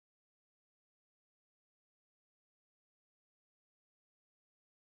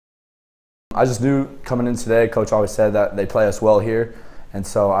I just knew coming in today, Coach always said that they play us well here. And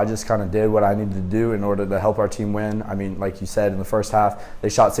so I just kind of did what I needed to do in order to help our team win. I mean, like you said, in the first half, they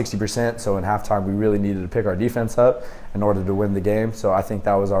shot 60%. So in halftime, we really needed to pick our defense up in order to win the game. So I think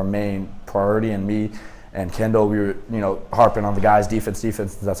that was our main priority. And me and Kendall, we were, harping on the guys' defense.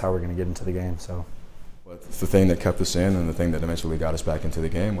 That's how we're going to get into the game. So. But the thing that kept us in and the thing that eventually got us back into the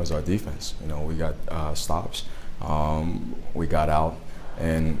game was our defense. We got stops. We got out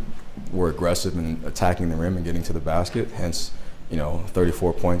and were aggressive in attacking the rim and getting to the basket. Hence,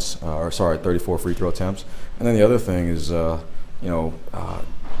 34 free throw attempts. And then the other thing is,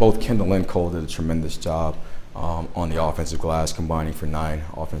 both Kendall and Cole did a tremendous job on the offensive glass, combining for 9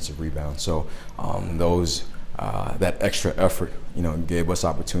 offensive rebounds. So that extra effort, gave us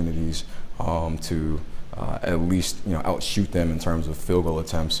opportunities to at least, outshoot them in terms of field goal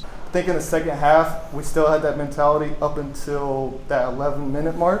attempts. I think in the second half, we still had that mentality up until that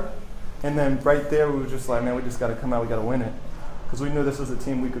 11-minute mark. And then right there, we were just like, man, we just got to come out, we got to win it. Because we knew this was a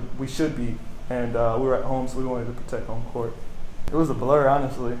team we should beat, and we were at home, so we wanted to protect home court. It was a blur,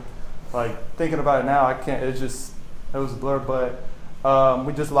 honestly. Like, thinking about it now, it was a blur, but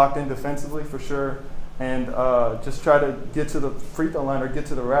we just locked in defensively for sure, and just try to get to the free throw line or get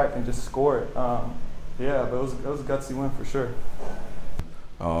to the rack and just score it. But it was a gutsy win for sure.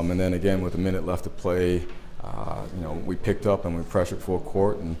 And then again, with a minute left to play, we picked up and we pressured full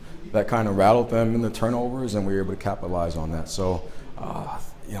court, and that kind of rattled them in the turnovers, and we were able to capitalize on that. So, I've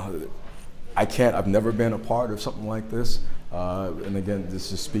never been a part of something like this. And again,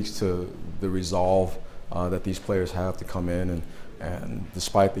 this just speaks to the resolve that these players have to come in and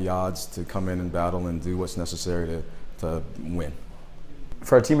despite the odds, to come in and battle and do what's necessary to win.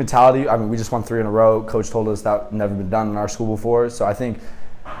 For our team mentality, I mean, we just won 3 in a row. Coach told us that never been done in our school before. So I think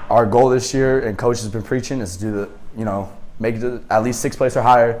our goal this year, and Coach has been preaching, is to do make it to at least 6th place or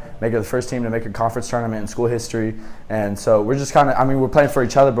higher, make it the first team to make a conference tournament in school history. And so we're just we're playing for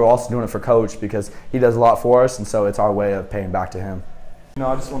each other, but we're also doing it for Coach because he does a lot for us, and so it's our way of paying back to him.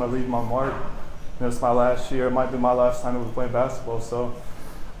 I just want to leave my mark. It's my last year. It might be my last time ever playing basketball. So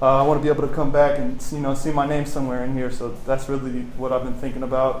I want to be able to come back and see my name somewhere in here. So that's really what I've been thinking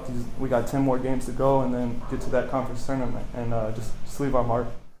about. We got 10 more games to go, and then get to that conference tournament and just leave our mark.